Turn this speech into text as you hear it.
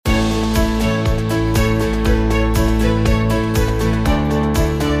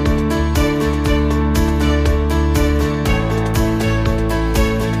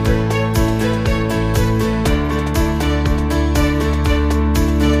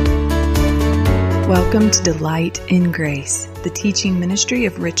Welcome to Delight in Grace, the teaching ministry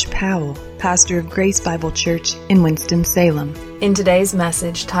of Rich Powell, pastor of Grace Bible Church in Winston-Salem. In today's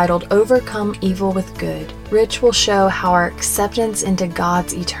message titled Overcome Evil with Good, Rich will show how our acceptance into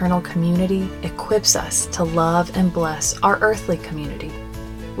God's eternal community equips us to love and bless our earthly community.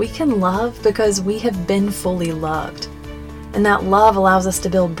 We can love because we have been fully loved, and that love allows us to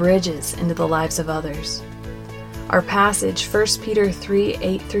build bridges into the lives of others. Our passage, 1 Peter 3,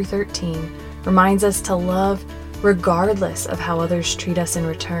 8 through 13, reminds us to love regardless of how others treat us in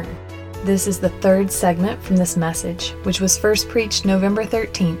return. This is the third segment from this message, which was first preached November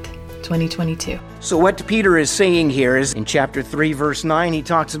 13th, 2022. So what Peter is saying here is in chapter 3, verse 9, he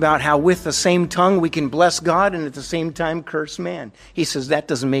talks about how with the same tongue we can bless God and at the same time curse man. He says that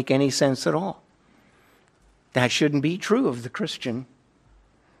doesn't make any sense at all. That shouldn't be true of the Christian.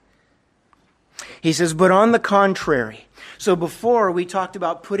 He says, but on the contrary. So before we talked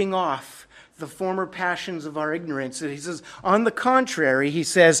about putting off the former passions of our ignorance. He says, on the contrary, he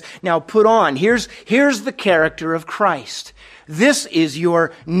says, now put on. Here's the character of Christ. This is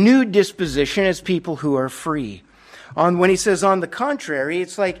your new disposition as people who are free. When he says on the contrary,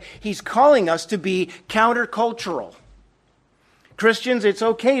 it's like he's calling us to be countercultural. Christians, it's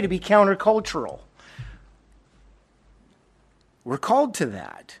okay to be countercultural. We're called to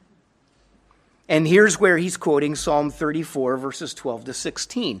that. And here's where he's quoting Psalm 34, verses 12 to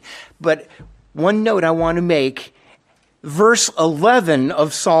 16. But one note I want to make, verse 11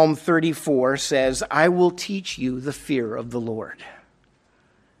 of Psalm 34 says, I will teach you the fear of the Lord.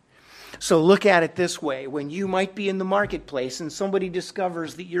 So look at it this way. When you might be in the marketplace and somebody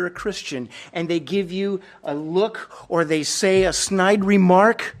discovers that you're a Christian and they give you a look or they say a snide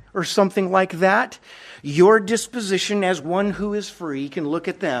remark or something like that, your disposition as one who is free can look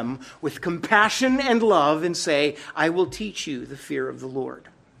at them with compassion and love and say, I will teach you the fear of the Lord.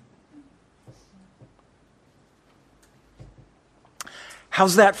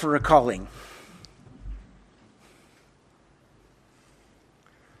 How's that for a calling?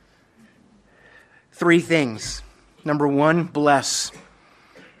 Three things. Number one, bless.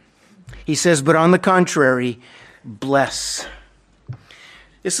 He says, but on the contrary, bless.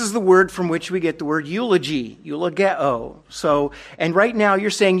 This is the word from which we get the word eulogy, eulogeo. So, and right now you're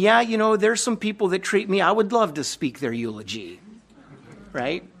saying, yeah, there's some people that treat me, I would love to speak their eulogy,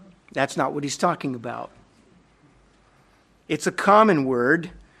 right? That's not what he's talking about. It's a common word.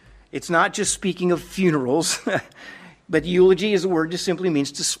 It's not just speaking of funerals, but eulogy is a word that simply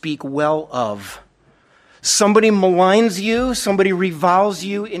means to speak well of. Somebody maligns you, somebody reviles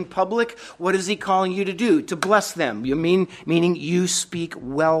you in public, what is he calling you to do? To bless them. Meaning you speak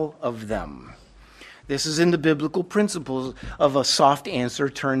well of them. This is in the biblical principles of a soft answer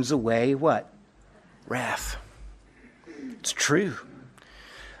turns away what? Wrath. It's true.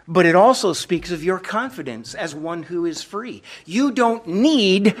 But it also speaks of your confidence as one who is free. You don't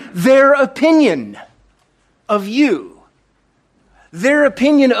need their opinion of you. Their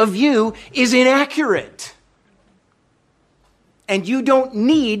opinion of you is inaccurate. And you don't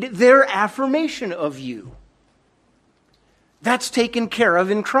need their affirmation of you. That's taken care of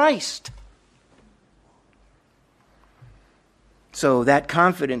in Christ. So that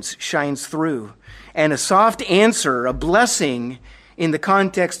confidence shines through. And a soft answer, a blessing in the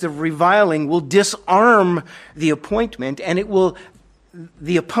context of reviling will disarm the opponent, and will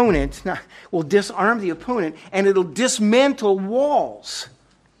disarm the opponent, and it'll dismantle walls.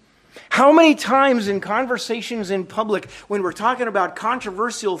 How many times in conversations in public, when we're talking about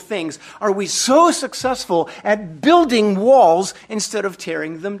controversial things, are we so successful at building walls instead of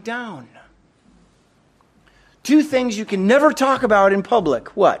tearing them down? Two things you can never talk about in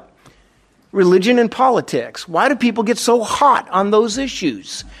public. What? Religion and politics. Why do people get so hot on those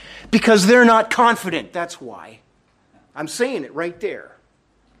issues? Because they're not confident. That's why. I'm saying it right there.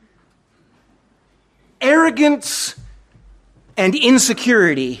 Arrogance and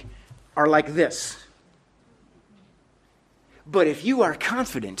insecurity are like this. But if you are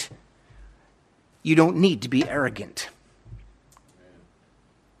confident, you don't need to be arrogant.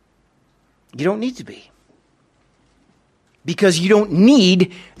 You don't need to be. Because you don't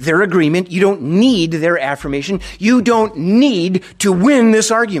need their agreement. You don't need their affirmation. You don't need to win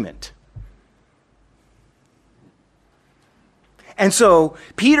this argument. And so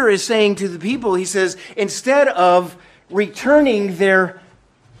Peter is saying to the people, he says, instead of returning their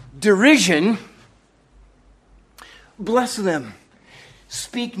derision, bless them.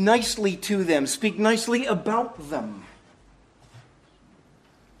 Speak nicely to them. Speak nicely about them.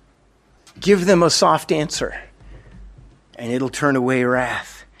 Give them a soft answer. And it'll turn away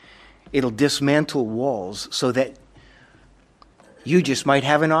wrath. It'll dismantle walls so that you just might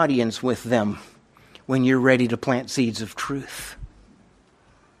have an audience with them when you're ready to plant seeds of truth.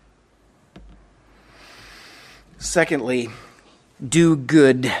 Secondly, do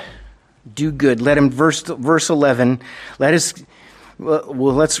good. Do good. Let him, verse 11, let's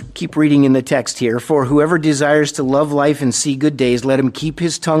keep reading in the text here. For whoever desires to love life and see good days, let him keep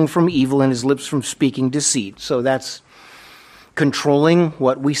his tongue from evil and his lips from speaking deceit. So that's controlling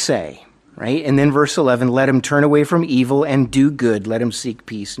what we say, right? And then verse 11, let him turn away from evil and do good. Let him seek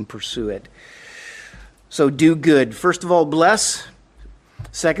peace and pursue it. So do good. First of all, bless.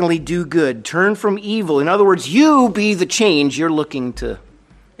 Secondly, do good. Turn from evil. In other words, you be the change you're looking to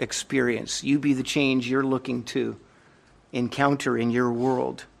experience. You be the change you're looking to encounter in your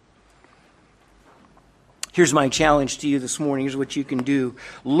world. Here's my challenge to you this morning. Here's what you can do.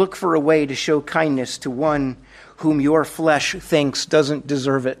 Look for a way to show kindness to one whom your flesh thinks doesn't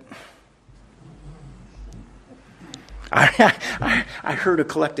deserve it. I heard a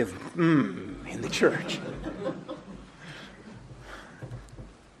collective in the church.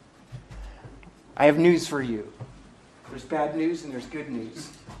 I have news for you. There's bad news and there's good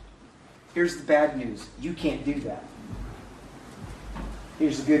news. Here's the bad news. You can't do that.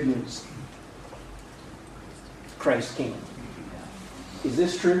 Here's the good news. Christ can. Is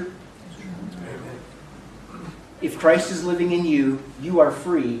this true? If Christ is living in you, you are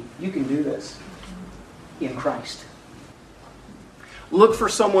free. You can do this in Christ. Look for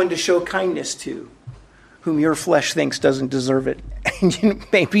someone to show kindness to whom your flesh thinks doesn't deserve it. And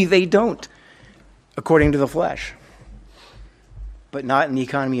maybe they don't, according to the flesh, but not in the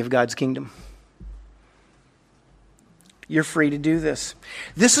economy of God's kingdom. You're free to do this.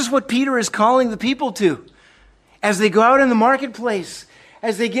 This is what Peter is calling the people to. As they go out in the marketplace,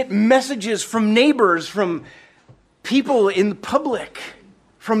 as they get messages from neighbors, from people in the public,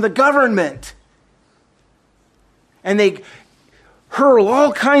 from the government, and they hurl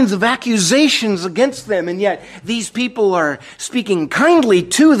all kinds of accusations against them, and yet these people are speaking kindly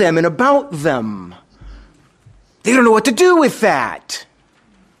to them and about them. They don't know what to do with that.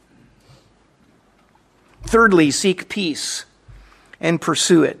 Thirdly, seek peace and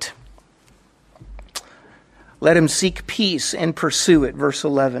pursue it. Let him seek peace and pursue it. Verse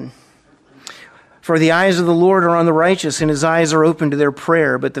 11. For the eyes of the Lord are on the righteous, and his eyes are open to their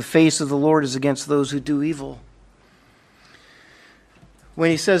prayer, but the face of the Lord is against those who do evil. When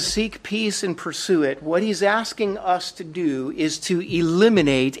he says seek peace and pursue it, what he's asking us to do is to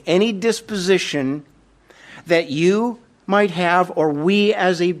eliminate any disposition that you might have, or we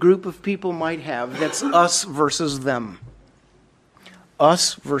as a group of people might have, that's us versus them.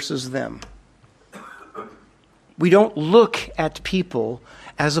 Us versus them. We don't look at people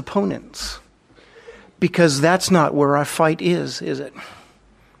as opponents, because that's not where our fight is it?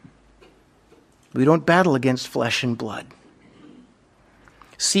 We don't battle against flesh and blood.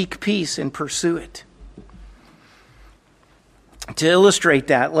 Seek peace and pursue it. To illustrate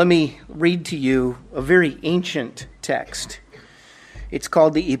that, let me read to you a very ancient text. It's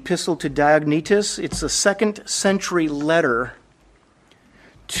called the Epistle to Diognetus. It's a 2nd century letter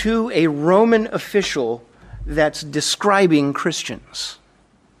to a Roman official that's describing Christians.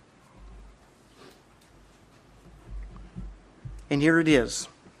 And here it is.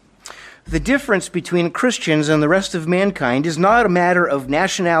 The difference between Christians and the rest of mankind is not a matter of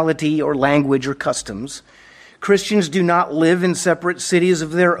nationality or language or customs. Christians do not live in separate cities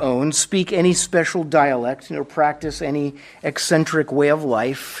of their own, speak any special dialect, nor practice any eccentric way of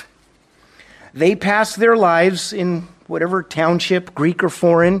life. They pass their lives in whatever township, Greek or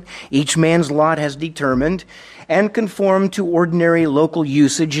foreign, each man's lot has determined, and conform to ordinary local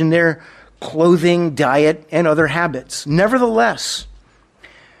usage in their clothing, diet, and other habits. Nevertheless,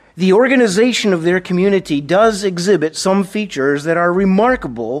 the organization of their community does exhibit some features that are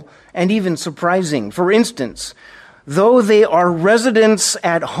remarkable and even surprising. For instance, though they are residents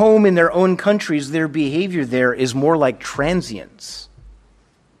at home in their own countries, their behavior there is more like transients.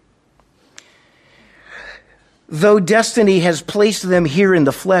 Though destiny has placed them here in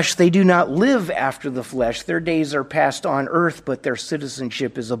the flesh, they do not live after the flesh. Their days are passed on earth, but their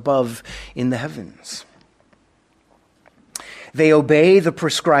citizenship is above in the heavens. They obey the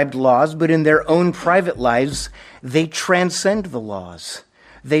prescribed laws, but in their own private lives, they transcend the laws.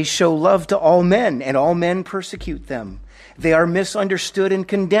 They show love to all men, and all men persecute them. They are misunderstood and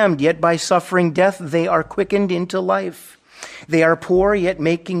condemned, yet by suffering death, they are quickened into life. They are poor, yet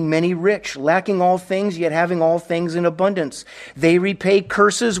making many rich, lacking all things, yet having all things in abundance. They repay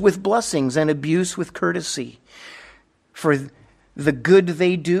curses with blessings and abuse with courtesy. For the good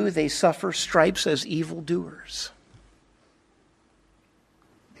they do, they suffer stripes as evildoers.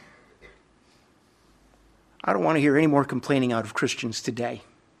 I don't want to hear any more complaining out of Christians today.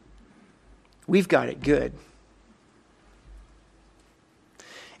 We've got it good.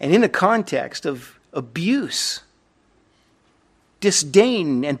 And in a context of abuse,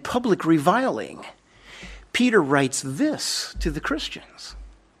 disdain, and public reviling, Peter writes this to the Christians.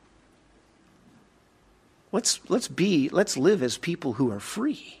 Let's live as people who are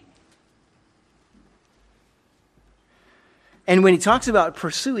free. And when he talks about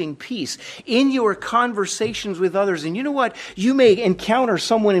pursuing peace in your conversations with others, and you know what? You may encounter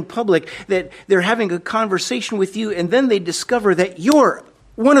someone in public that they're having a conversation with you, and then they discover that you're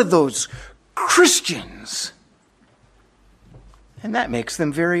one of those Christians. And that makes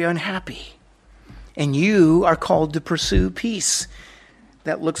them very unhappy. And you are called to pursue peace.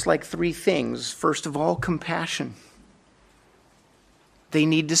 That looks like three things. First of all, compassion. They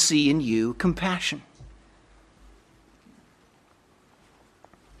need to see in you compassion.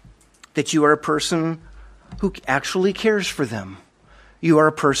 That you are a person who actually cares for them. You are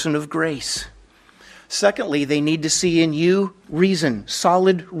a person of grace. Secondly, they need to see in you reason,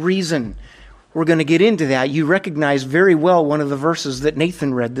 solid reason. We're going to get into that. You recognize very well one of the verses that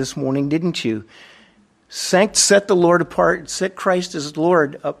Nathan read this morning, didn't you? Set the Lord apart, set Christ as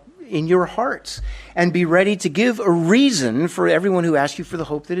Lord up in your hearts, and be ready to give a reason for everyone who asks you for the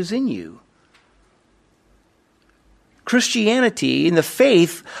hope that is in you. Christianity, and the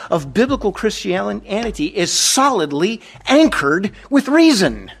faith of biblical Christianity, is solidly anchored with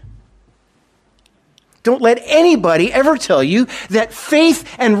reason. Don't let anybody ever tell you that faith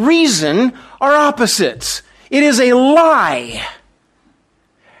and reason are opposites. It is a lie.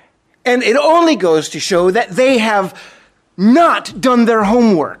 And it only goes to show that they have not done their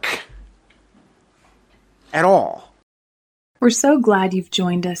homework at all. We're so glad you've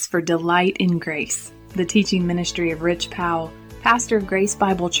joined us for Delight in Grace, the teaching ministry of Rich Powell, pastor of Grace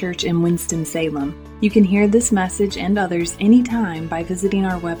Bible Church in Winston-Salem. You can hear this message and others anytime by visiting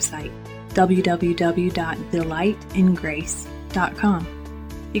our website, www.delightingrace.com.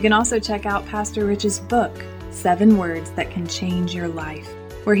 You can also check out Pastor Rich's book, 7 Words That Can Change Your Life,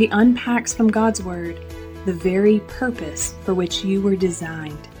 where he unpacks from God's Word the very purpose for which you were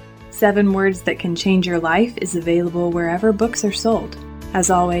designed. 7 Words That Can Change Your Life is available wherever books are sold. As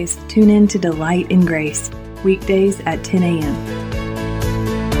always, tune in to Delight in Grace, weekdays at 10 a.m.